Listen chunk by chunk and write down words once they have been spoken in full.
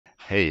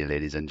Hey,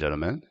 ladies and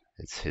gentlemen,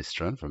 it's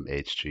Histron from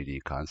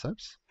H3D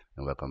Concepts,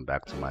 and welcome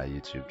back to my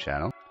YouTube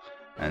channel.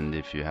 And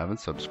if you haven't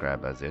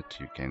subscribed as yet,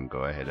 you can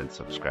go ahead and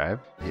subscribe,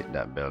 hit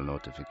that bell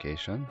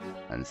notification,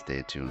 and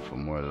stay tuned for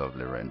more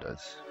lovely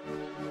renders.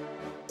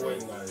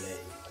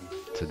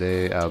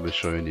 Today, I'll be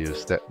showing you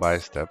step by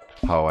step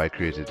how I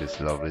created this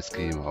lovely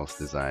scheme house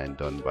design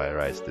done by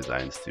Rice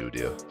Design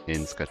Studio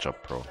in SketchUp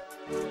Pro.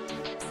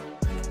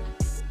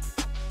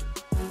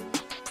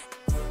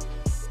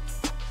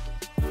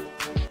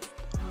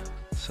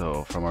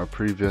 So from our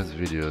previous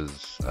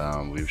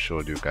videos, we've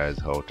showed you guys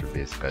how to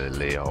basically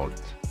lay out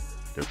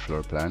the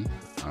floor plan.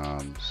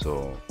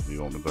 So we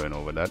won't be going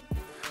over that.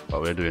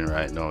 What we're doing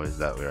right now is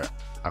that we're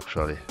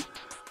actually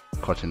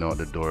cutting out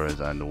the doors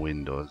and the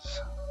windows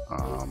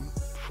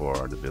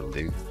for the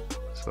building.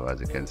 So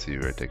as you can see,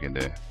 we're taking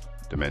the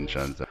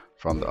dimensions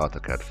from the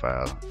AutoCAD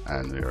file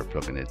and we are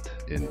plugging it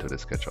into the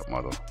SketchUp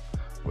model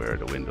where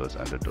the windows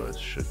and the doors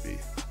should be.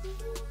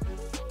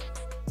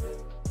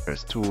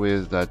 There's two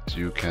ways that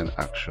you can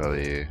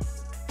actually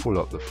pull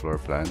up the floor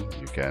plan.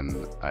 You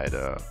can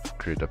either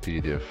create a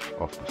PDF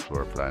of the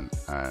floor plan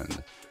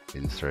and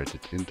insert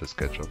it into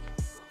SketchUp,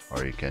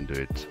 or you can do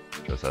it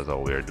just as how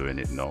we're doing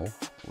it now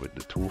with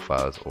the two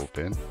files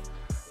open,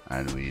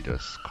 and we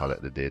just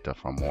collect the data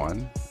from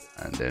one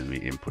and then we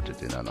input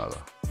it in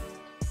another.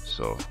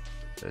 So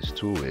there's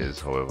two ways,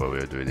 however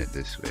we're doing it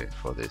this way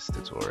for this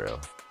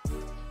tutorial.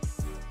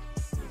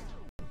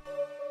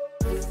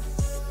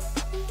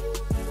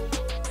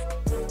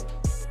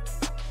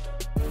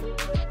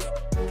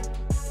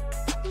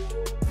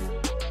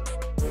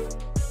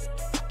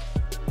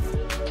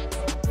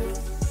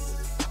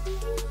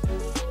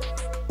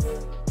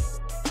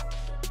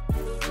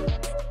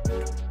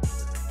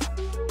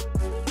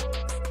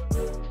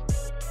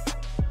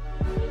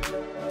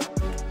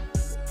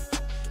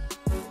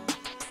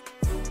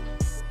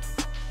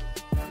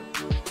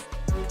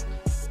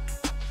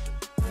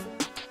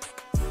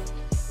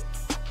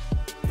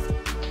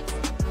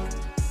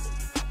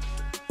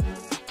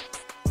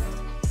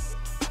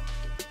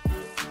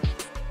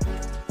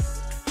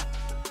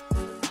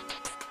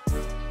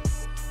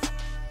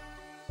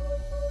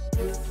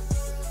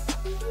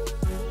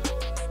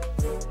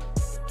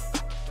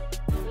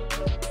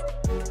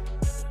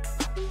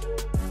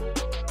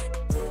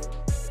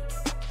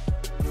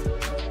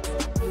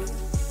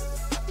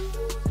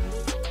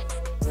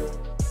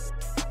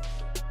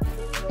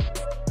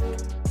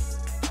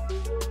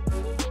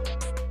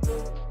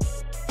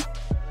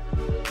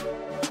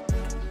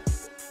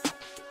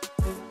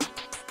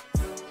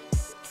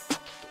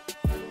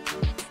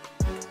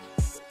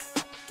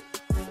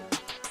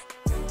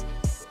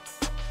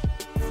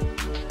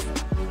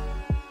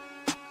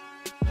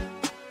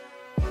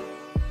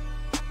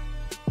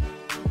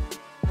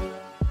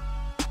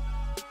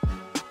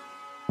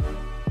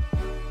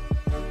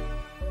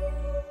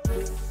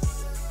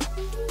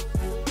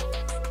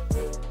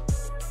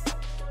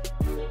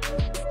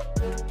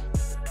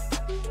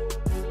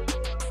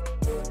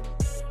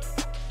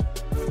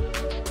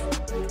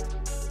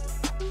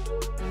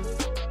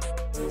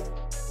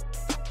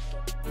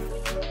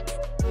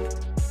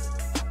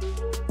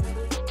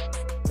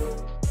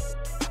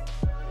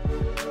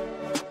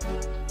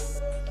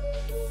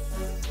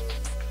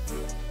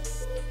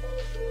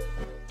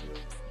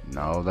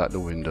 Now that the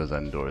windows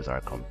and doors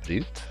are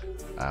complete,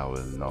 I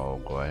will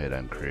now go ahead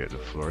and create the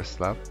floor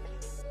slab,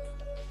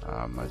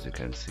 as you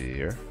can see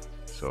here.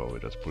 So we're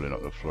just pulling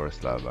up the floor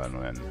slab,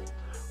 and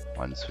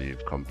once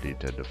we've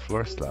completed the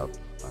floor slab,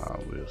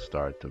 we'll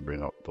start to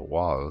bring up the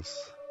walls.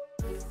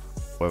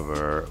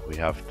 However, we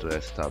have to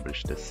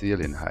establish the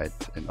ceiling height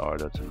in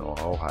order to know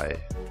how high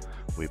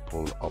we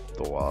pull up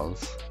the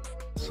walls.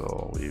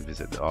 So we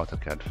visit the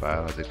AutoCAD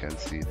file, as you can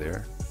see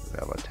there. We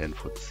have a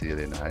 10-foot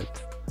ceiling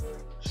height.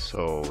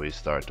 So we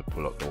start to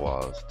pull up the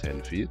walls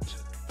 10 feet,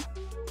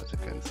 as you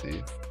can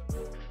see.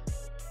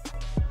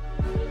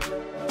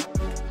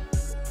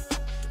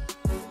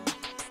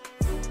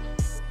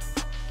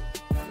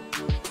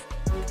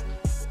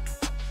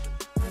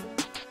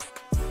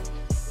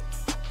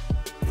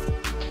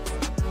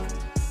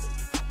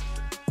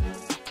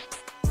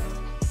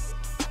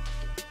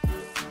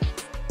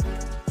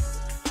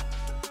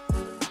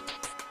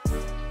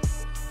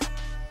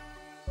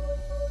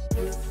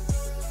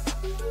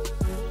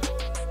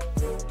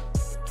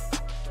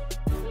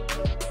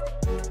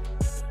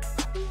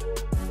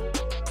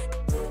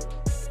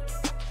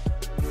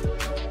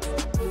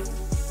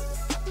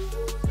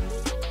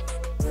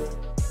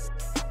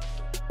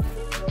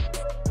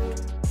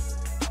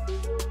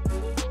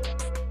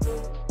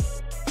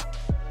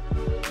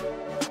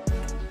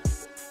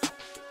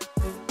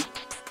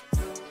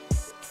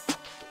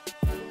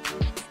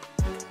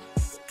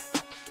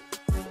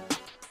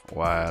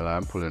 While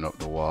I'm pulling up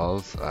the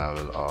walls, I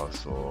will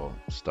also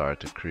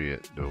start to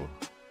create the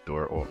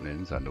door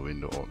openings and the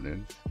window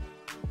openings.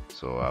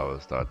 So I will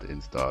start to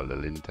install the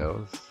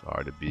lintels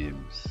or the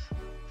beams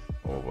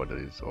over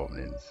these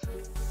openings.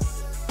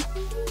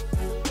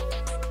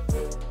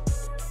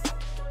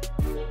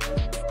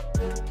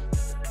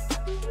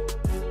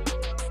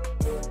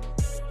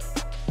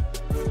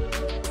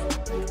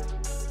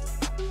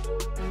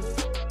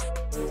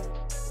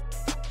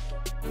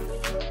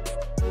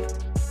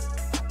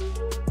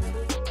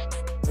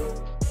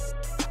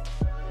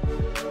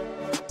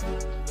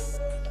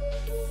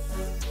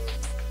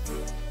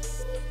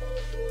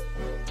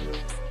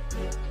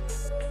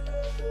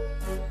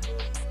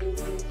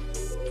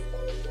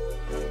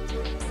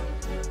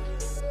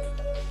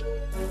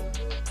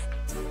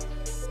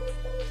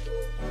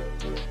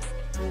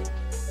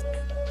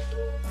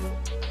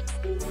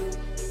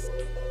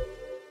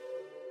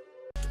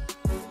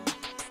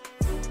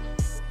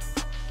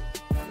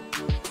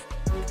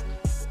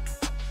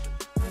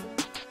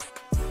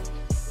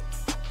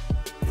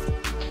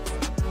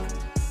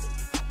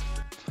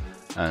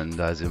 And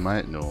as you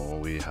might know,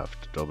 we have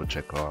to double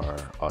check our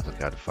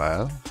AutoCAD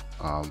file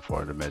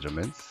for the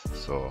measurements.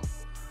 So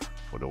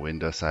for the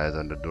window size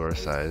and the door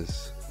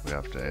size, we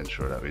have to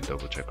ensure that we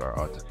double check our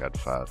AutoCAD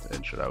file to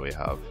ensure that we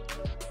have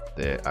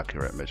the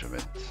accurate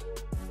measurements.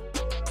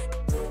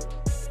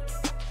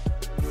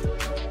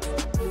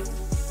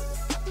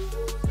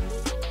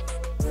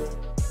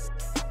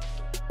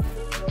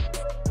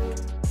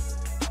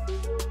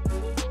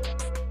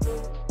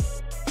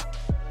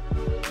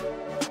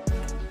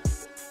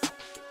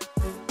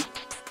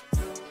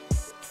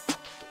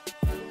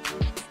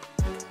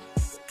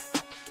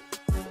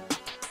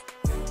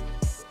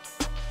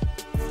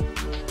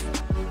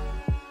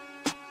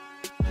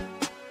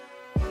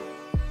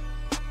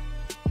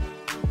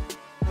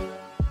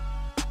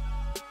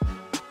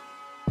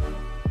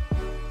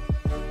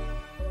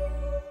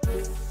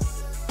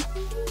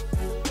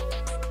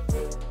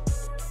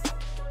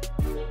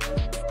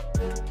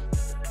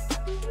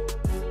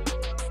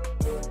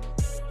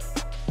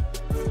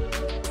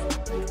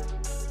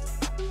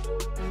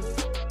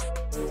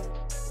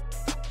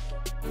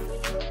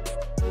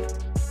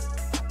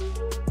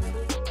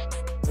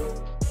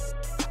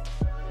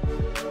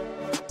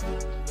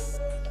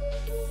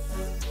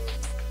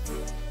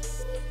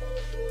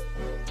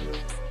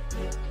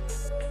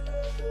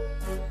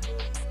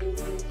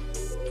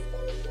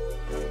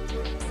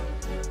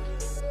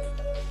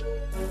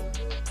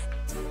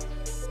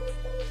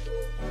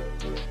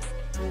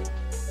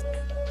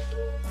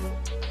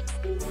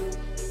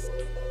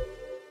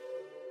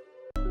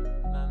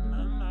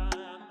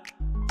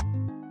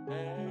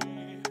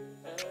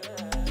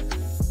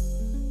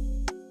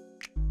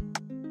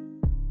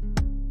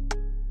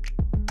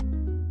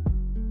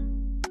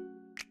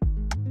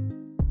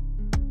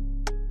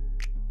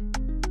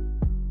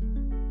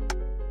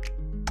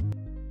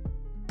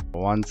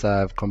 Once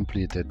I've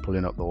completed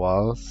pulling up the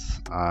walls,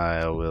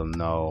 I will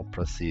now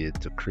proceed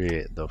to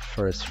create the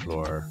first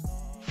floor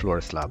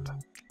slab,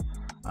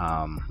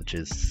 which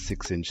is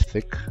 6-inch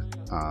thick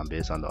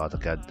based on the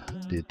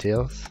AutoCAD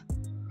details.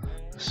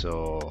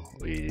 So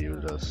we will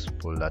just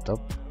pull that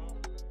up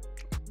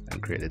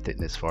and create the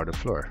thickness for the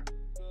floor.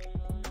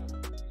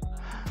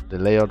 The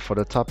layout for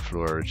the top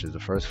floor, which is the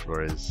first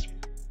floor, is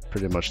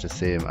pretty much the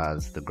same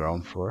as the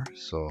ground floor.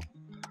 So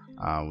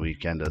we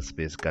can just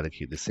basically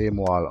keep the same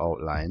wall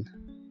outline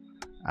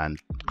and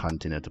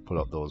continue to pull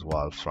up those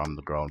walls from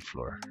the ground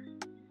floor.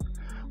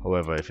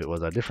 However, if it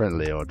was a different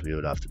layout, we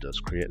would have to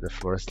just create the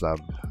floor slab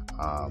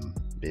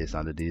based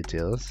on the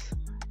details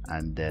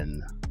and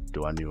then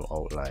do a new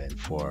outline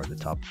for the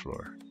top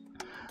floor.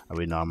 And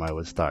we normally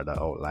would start that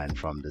outline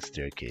from the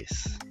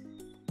staircase.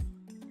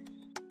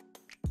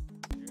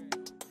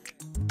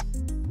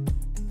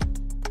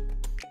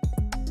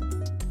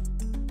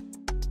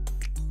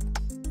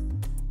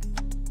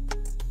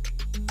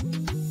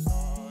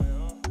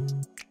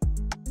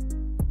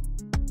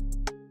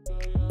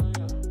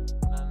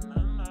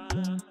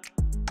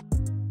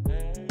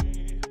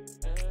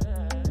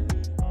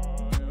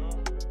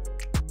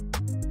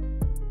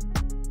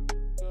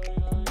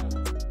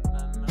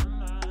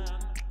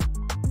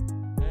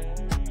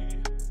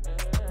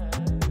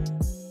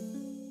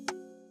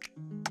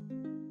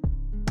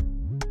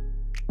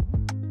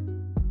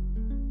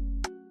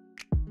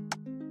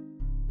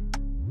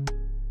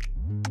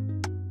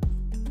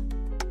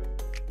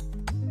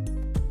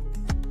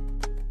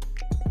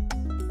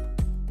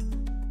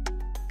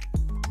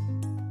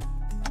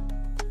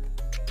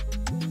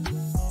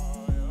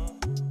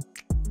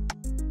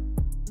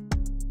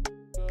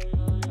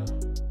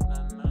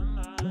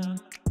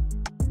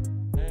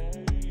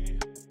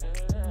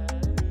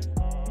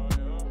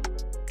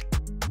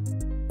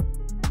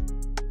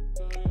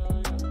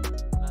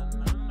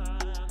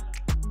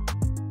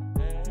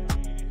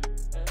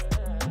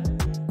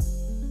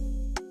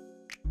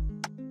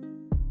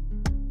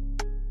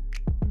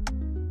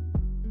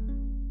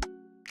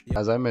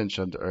 As I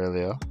mentioned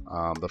earlier,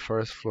 the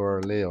first floor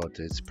layout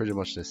is pretty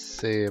much the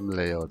same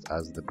layout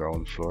as the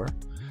ground floor.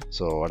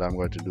 So what I'm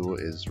going to do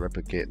is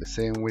replicate the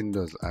same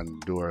windows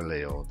and door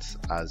layouts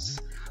as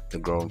the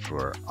ground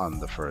floor on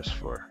the first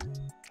floor.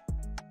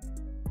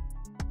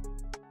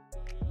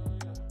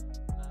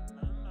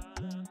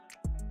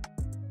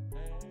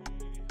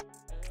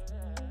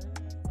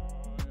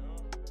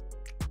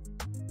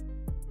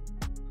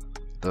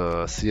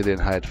 The ceiling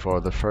height for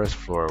the first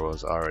floor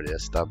was already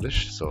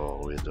established, so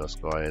we'll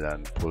just go ahead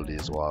and pull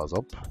these walls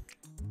up.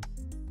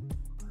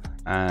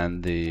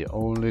 And the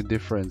only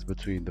difference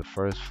between the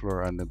first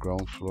floor and the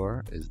ground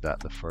floor is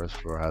that the first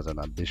floor has an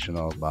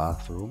additional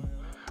bathroom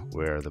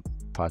where the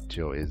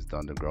patio is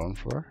on the ground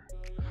floor.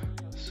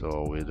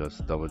 So we'll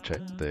just double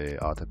check the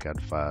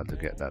AutoCAD file to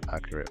get that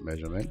accurate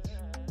measurement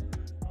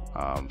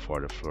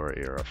for the floor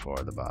area for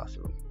the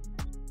bathroom.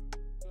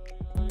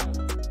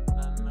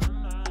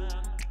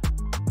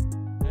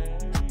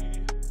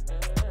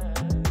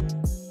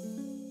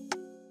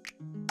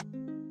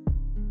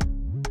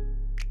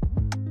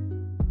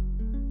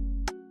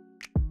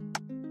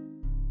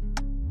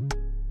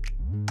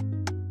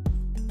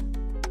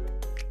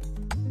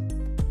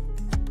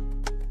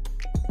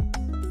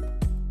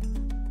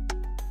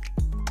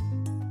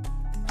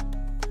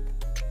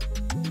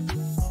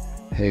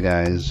 Hey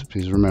guys,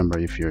 please remember,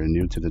 if you're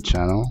new to the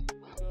channel,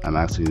 I'm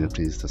asking you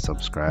please to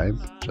subscribe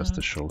just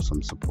to show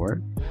some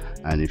support.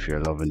 And if you're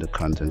loving the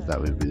content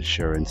that we've been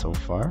sharing so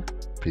far,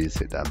 please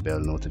hit that bell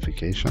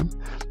notification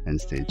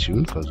and stay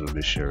tuned, because we'll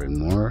be sharing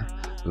more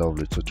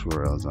lovely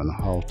tutorials on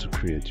how to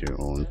create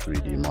your own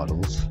 3D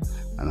models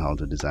and how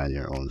to design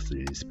your own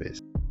 3D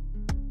space.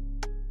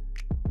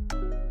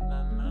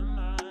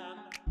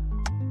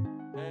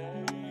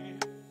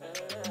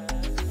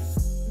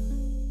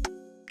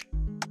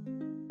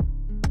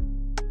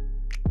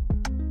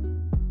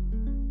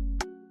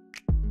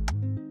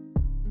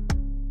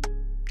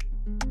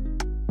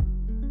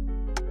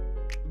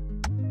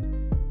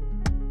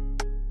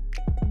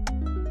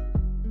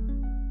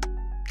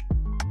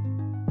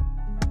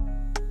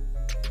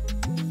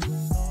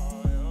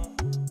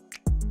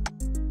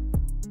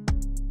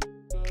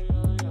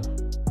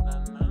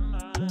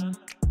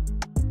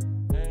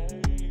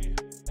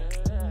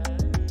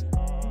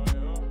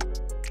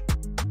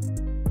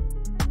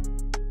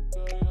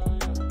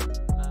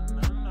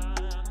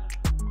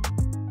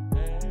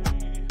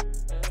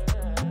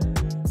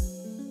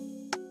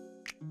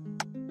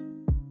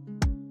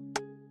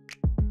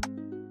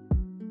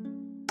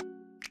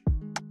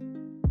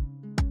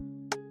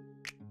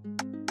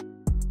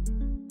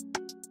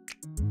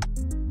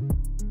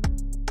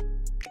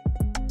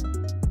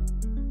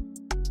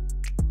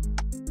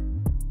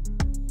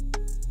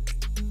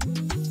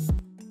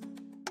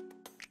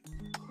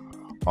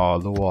 All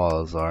the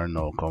walls are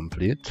now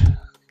complete,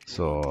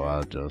 so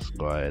I'll just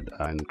go ahead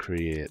and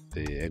create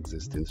the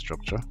existing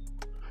structure,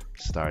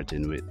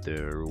 starting with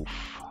the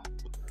roof,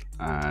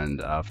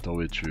 and after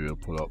which we will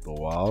pull up the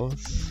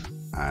walls,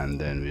 and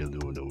then we'll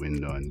do the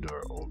window and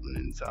door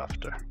openings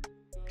after.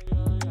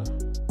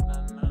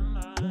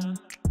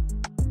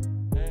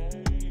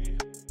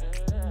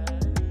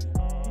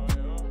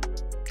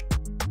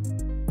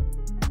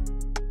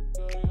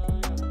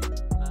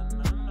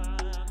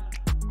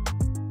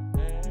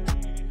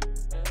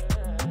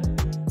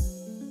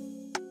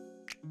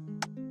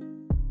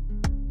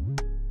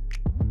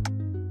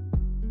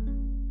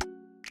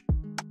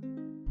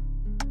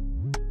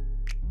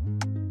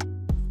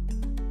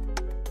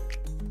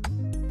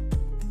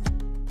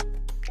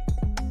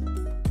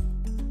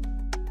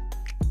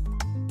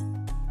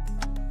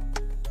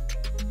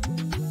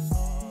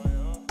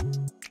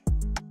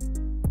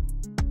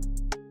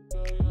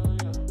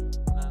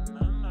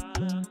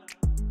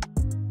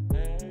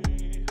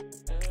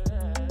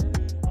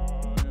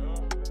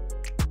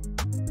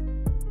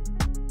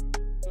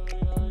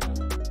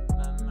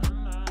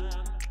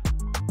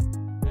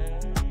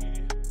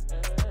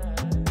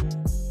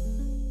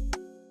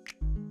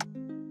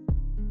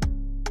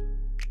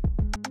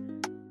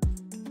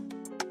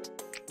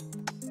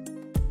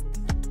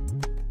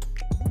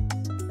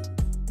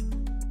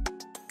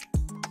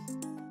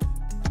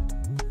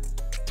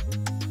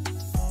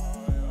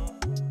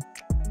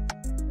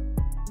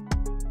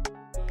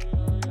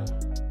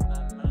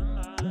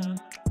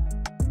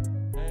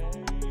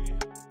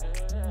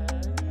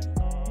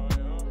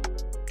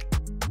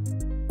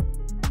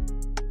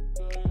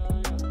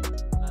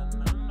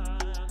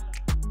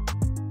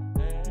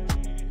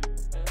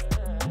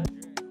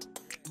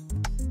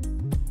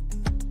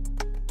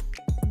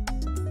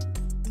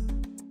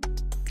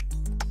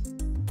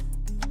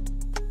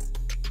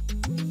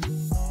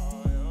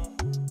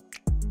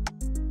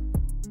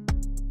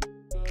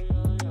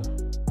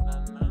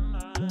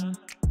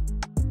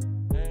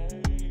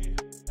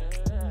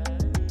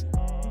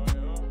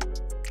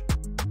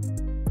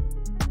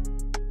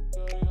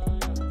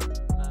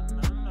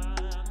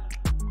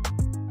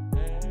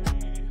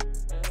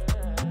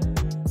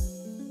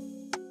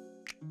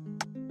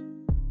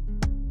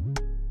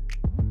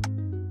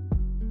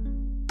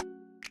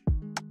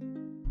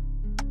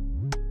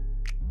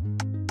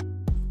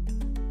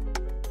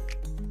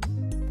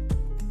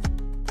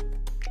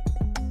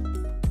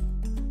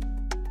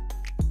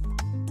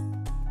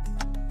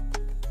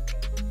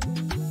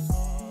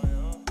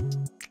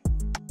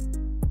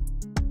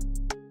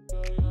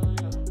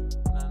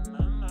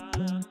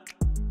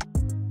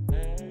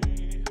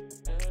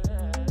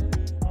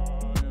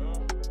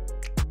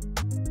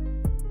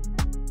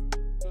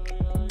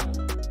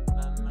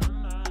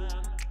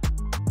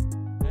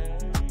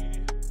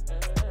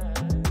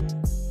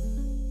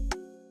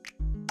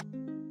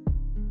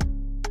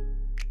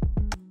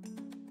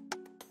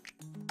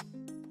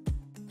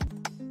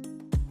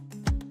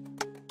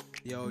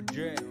 Yo,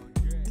 Dre.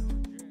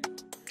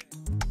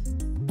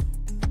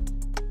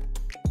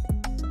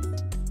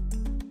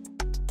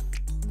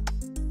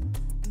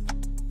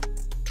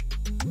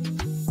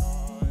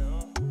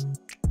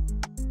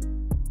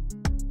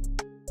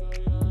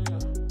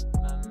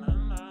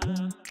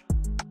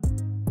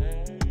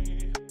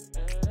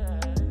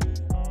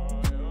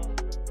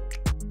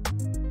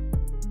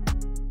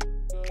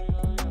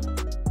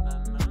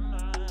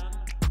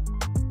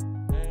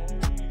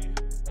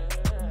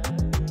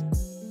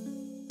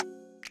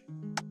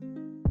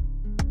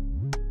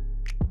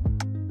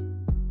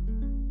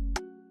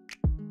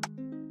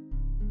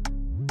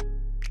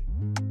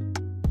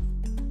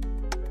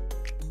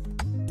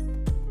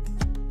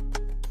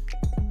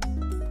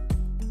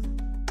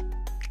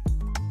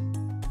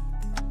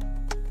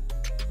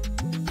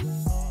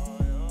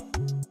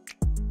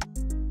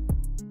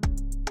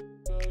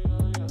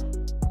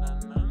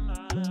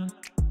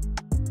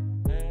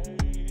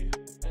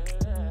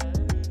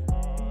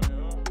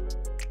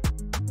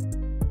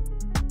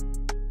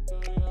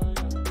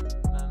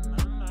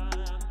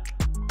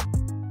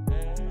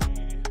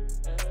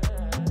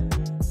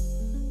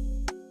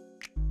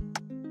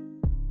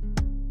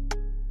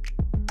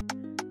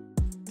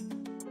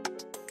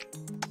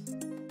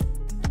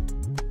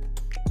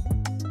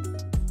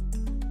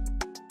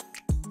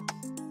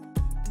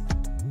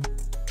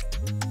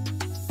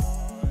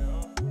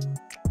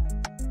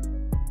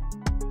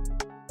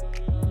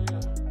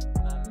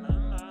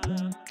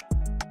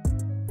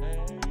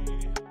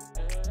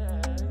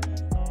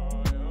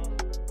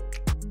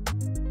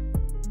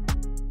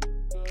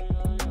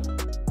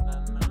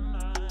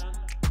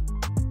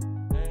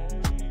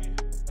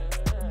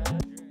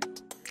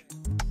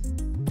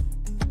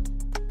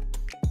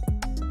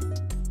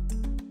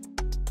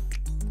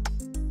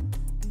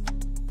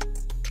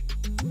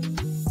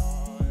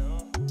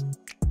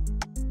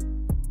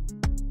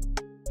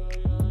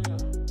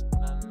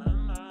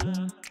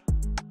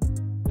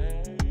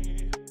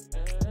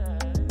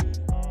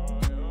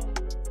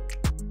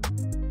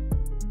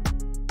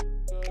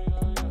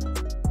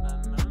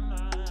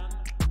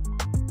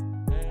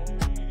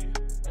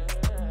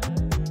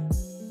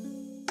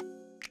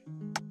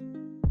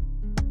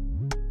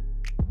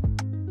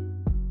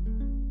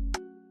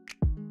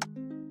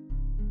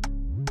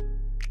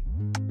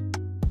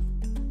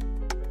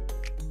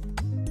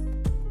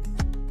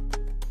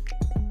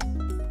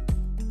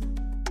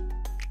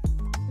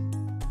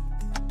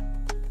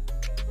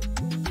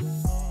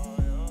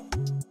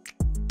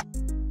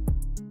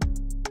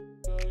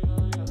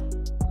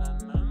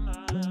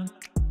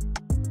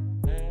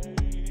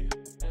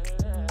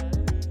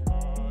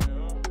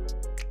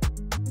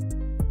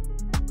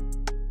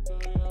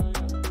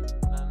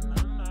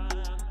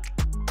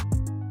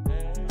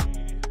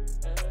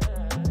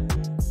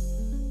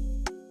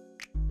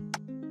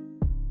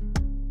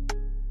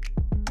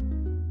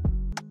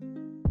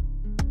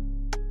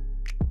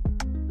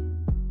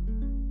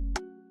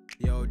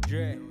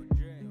 Dre.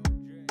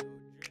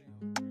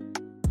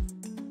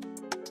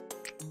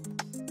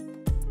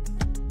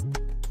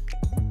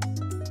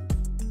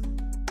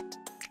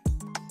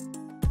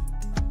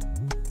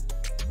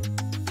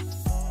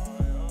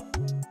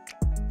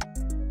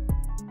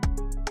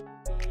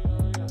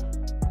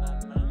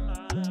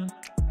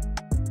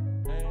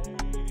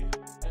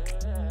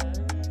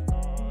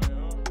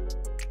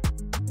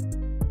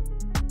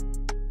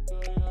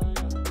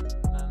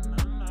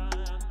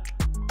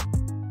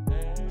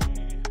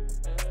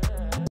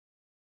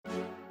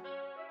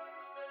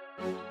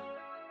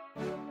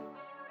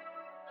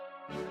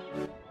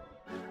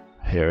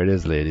 Here it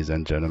is, ladies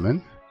and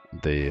gentlemen,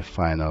 the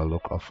final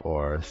look of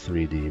our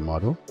 3D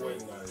model.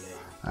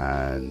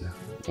 And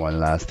one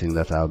last thing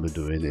that I'll be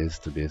doing is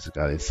to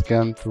basically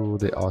scan through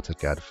the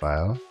AutoCAD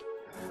file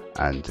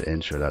and to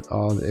ensure that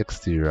all the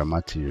exterior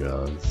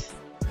materials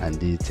and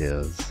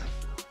details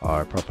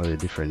are properly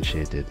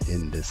differentiated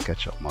in the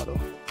SketchUp model,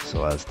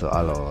 so as to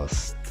allow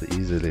us to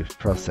easily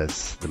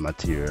process the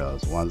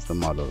materials once the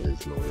model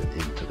is loaded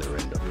into the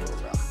render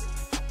program.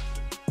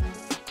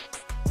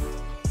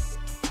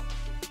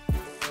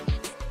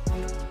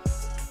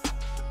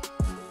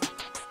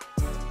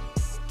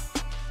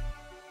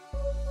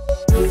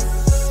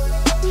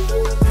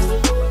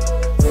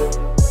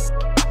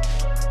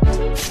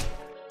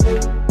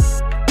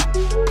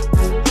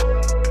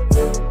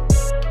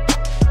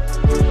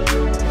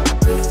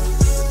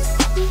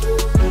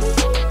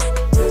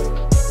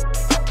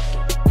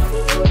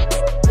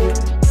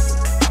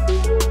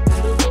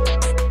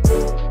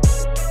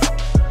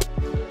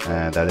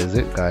 And that is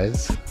it,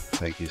 guys.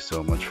 Thank you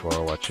so much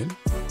for watching,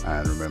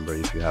 and remember,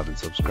 if you haven't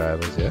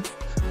subscribed as yet,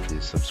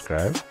 please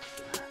subscribe,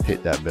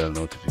 hit that bell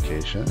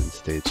notification, and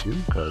stay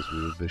tuned because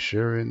we will be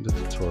sharing the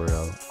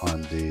tutorial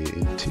on the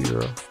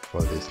interior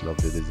for this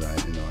lovely design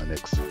in our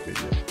next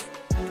video.